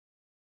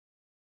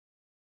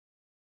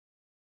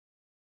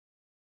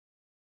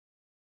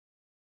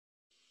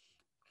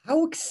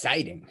How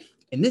exciting!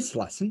 In this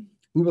lesson,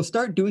 we will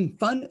start doing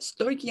fun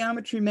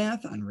stoichiometry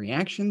math on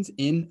reactions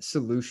in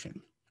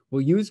solution.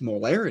 We'll use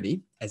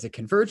molarity as a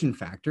conversion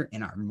factor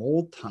in our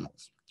mole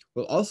tunnels.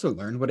 We'll also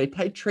learn what a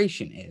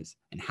titration is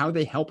and how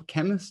they help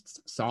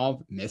chemists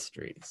solve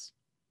mysteries.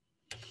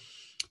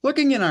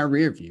 Looking in our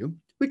rear view,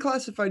 we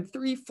classified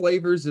 3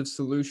 flavors of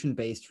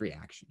solution-based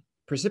reaction: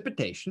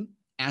 precipitation,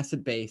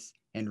 acid-base,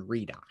 and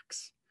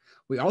redox.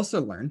 We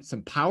also learned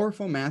some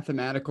powerful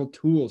mathematical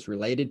tools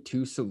related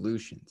to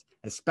solutions,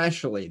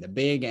 especially the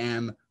big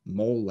M,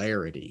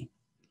 molarity.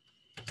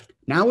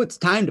 Now it's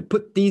time to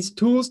put these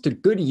tools to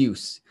good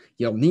use.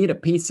 You'll need a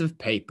piece of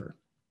paper.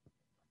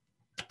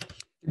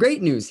 The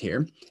great news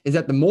here is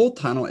that the mole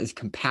tunnel is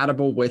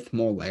compatible with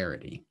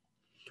molarity.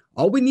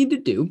 All we need to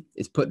do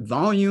is put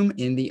volume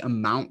in the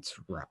amounts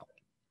row.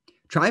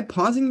 Try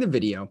pausing the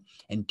video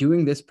and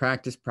doing this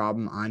practice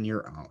problem on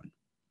your own.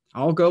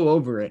 I'll go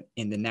over it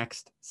in the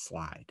next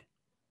slide.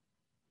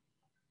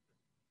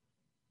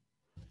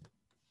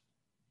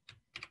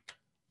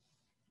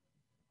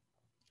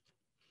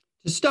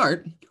 To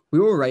start, we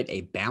will write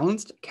a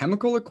balanced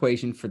chemical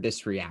equation for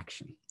this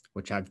reaction,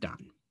 which I've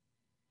done.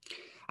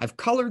 I've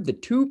colored the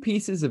 2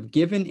 pieces of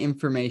given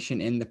information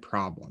in the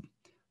problem.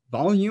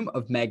 Volume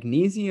of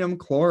magnesium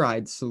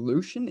chloride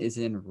solution is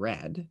in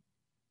red,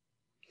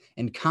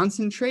 and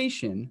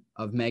concentration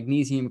of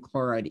magnesium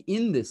chloride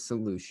in this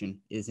solution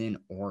is in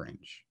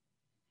orange.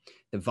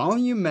 The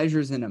volume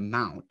measures an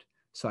amount,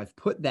 so I've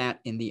put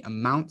that in the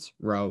amounts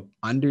row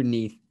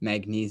underneath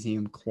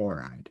magnesium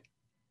chloride.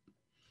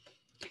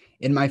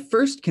 In my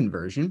first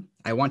conversion,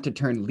 I want to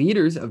turn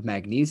liters of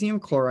magnesium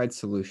chloride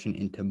solution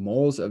into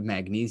moles of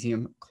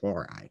magnesium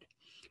chloride.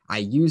 I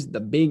used the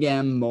big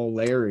M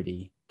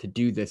molarity to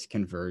do this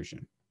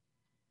conversion.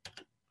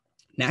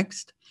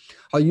 Next,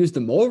 I'll use the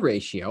mole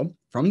ratio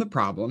from the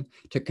problem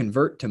to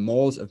convert to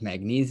moles of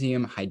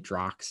magnesium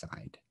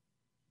hydroxide.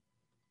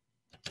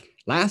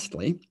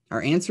 Lastly,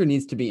 our answer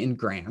needs to be in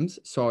grams,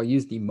 so I'll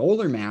use the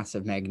molar mass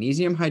of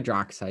magnesium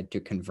hydroxide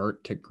to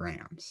convert to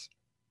grams.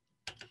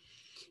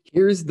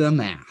 Here's the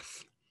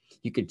math.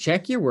 You could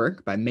check your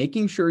work by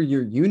making sure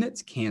your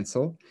units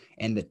cancel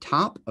and the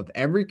top of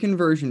every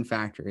conversion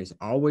factor is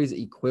always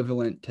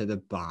equivalent to the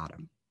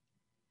bottom.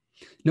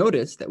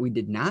 Notice that we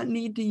did not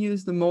need to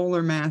use the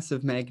molar mass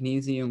of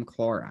magnesium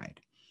chloride.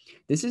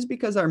 This is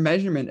because our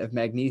measurement of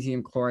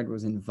magnesium chloride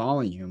was in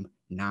volume,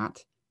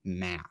 not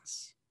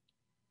mass.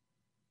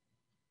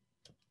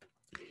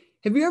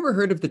 Have you ever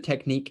heard of the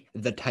technique,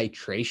 the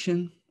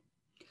titration?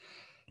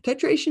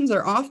 Titrations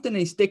are often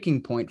a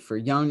sticking point for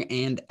young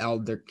and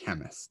elder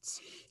chemists.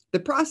 The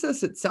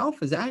process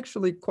itself is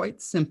actually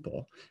quite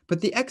simple, but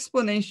the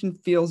explanation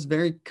feels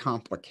very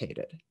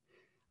complicated.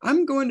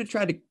 I'm going to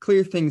try to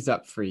clear things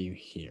up for you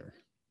here.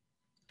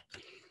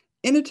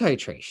 In a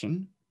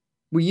titration,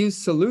 we use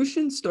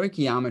solution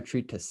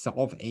stoichiometry to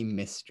solve a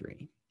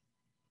mystery.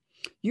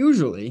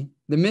 Usually,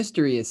 the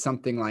mystery is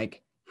something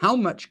like, how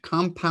much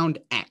compound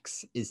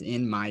X is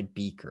in my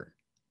beaker?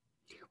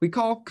 We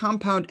call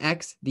compound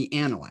X the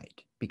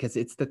analyte because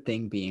it's the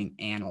thing being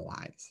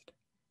analyzed.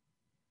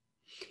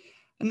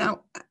 And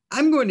now,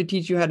 I'm going to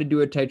teach you how to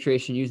do a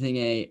titration using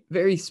a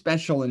very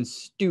special and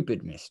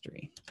stupid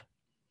mystery.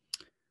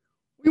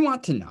 We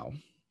want to know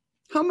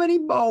how many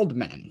bald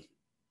men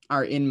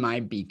are in my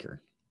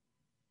beaker.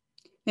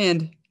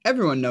 And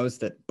everyone knows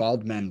that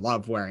bald men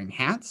love wearing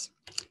hats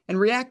and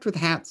react with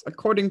hats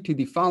according to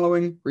the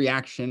following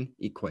reaction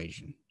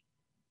equation.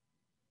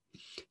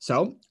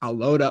 So I'll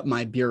load up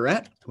my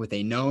burette with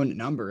a known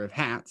number of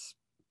hats.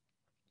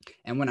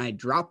 And when I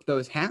drop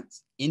those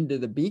hats into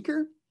the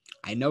beaker,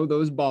 I know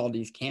those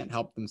baldies can't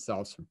help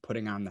themselves from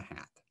putting on the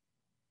hat.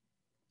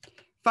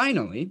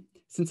 Finally,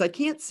 since I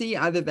can't see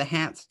either the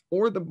hats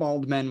or the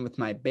bald men with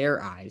my bare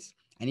eyes,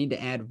 I need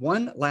to add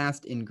one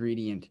last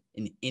ingredient,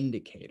 an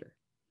indicator.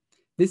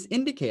 This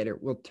indicator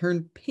will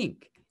turn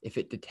pink if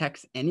it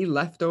detects any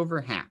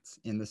leftover hats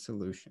in the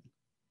solution.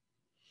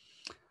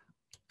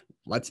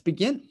 Let's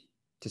begin.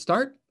 To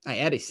start, I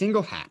add a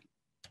single hat,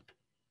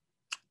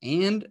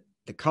 and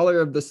the color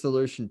of the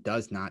solution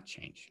does not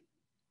change.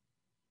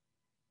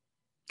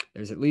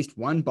 There's at least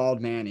one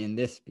bald man in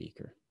this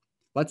beaker.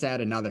 Let's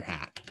add another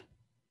hat.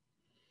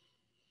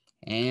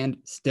 And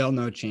still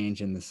no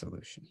change in the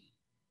solution.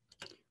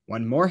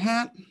 One more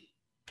hat,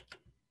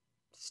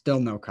 still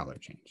no color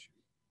change.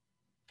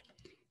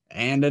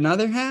 And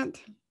another hat,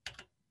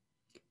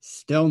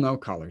 still no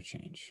color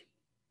change.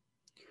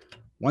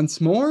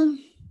 Once more,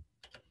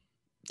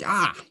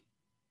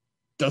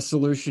 the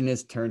solution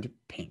is turned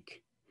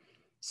pink.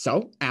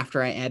 So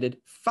after I added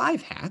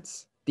 5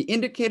 hats, the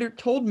indicator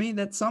told me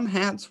that some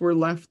hats were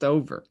left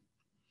over,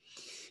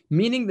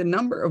 meaning the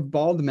number of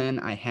bald men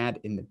I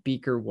had in the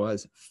beaker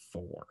was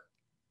 4.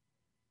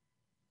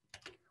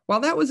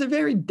 While that was a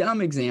very dumb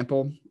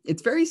example,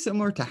 it's very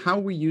similar to how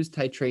we use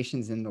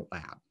titrations in the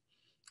lab,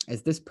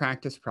 as this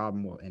practice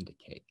problem will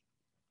indicate.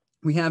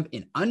 We have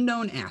an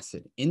unknown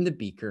acid in the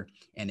beaker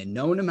and a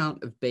known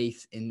amount of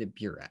base in the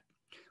burette.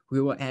 We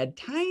will add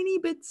tiny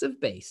bits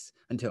of base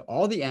until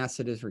all the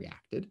acid is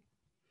reacted.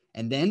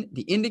 And then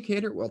the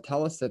indicator will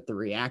tell us that the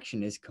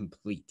reaction is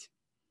complete.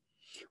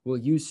 We'll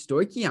use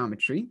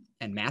stoichiometry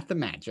and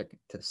mathemagic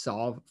to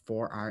solve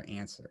for our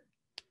answer.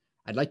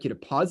 I'd like you to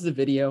pause the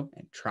video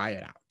and try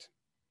it out.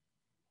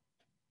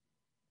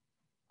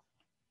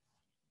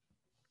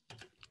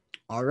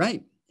 All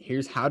right,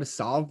 here's how to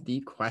solve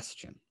the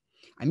question.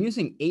 I'm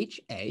using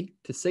HA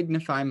to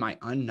signify my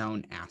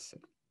unknown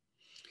acid.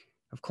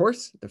 Of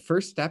course, the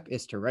first step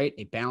is to write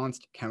a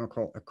balanced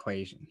chemical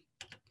equation.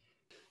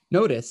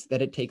 Notice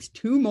that it takes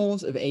 2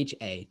 moles of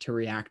HA to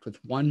react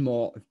with 1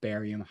 mole of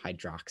barium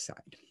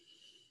hydroxide.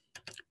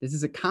 This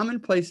is a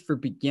commonplace for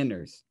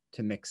beginners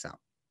to mix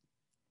up.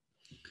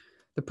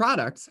 The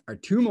products are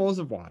 2 moles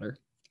of water,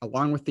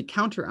 along with the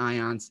counter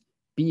ions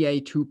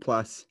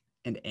Ba2+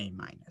 and A-.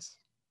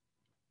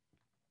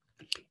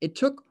 It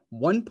took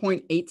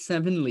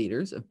 1.87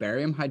 liters of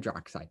barium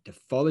hydroxide to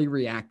fully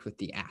react with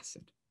the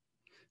acid.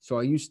 So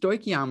I'll use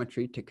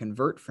stoichiometry to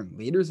convert from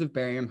liters of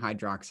barium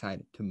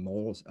hydroxide to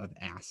moles of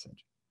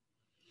acid.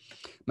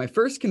 My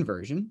first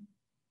conversion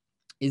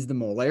is the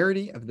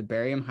molarity of the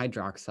barium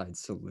hydroxide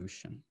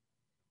solution.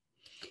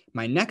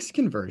 My next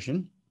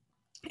conversion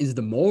is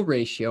the mole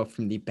ratio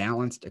from the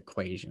balanced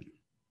equation.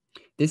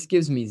 This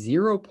gives me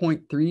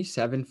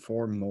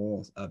 0.374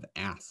 moles of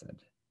acid.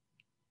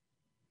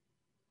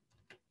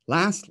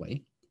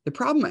 Lastly, the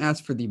problem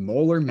asks for the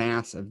molar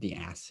mass of the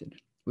acid.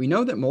 We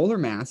know that molar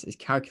mass is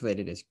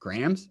calculated as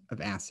grams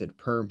of acid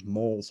per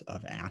moles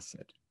of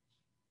acid.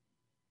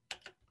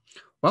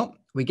 Well,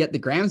 we get the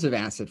grams of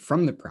acid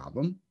from the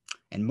problem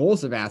and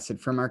moles of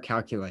acid from our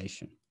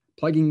calculation.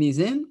 Plugging these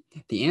in,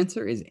 the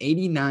answer is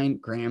 89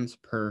 grams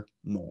per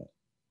mole.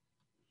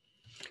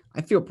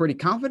 I feel pretty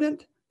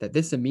confident that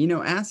this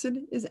amino acid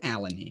is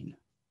alanine.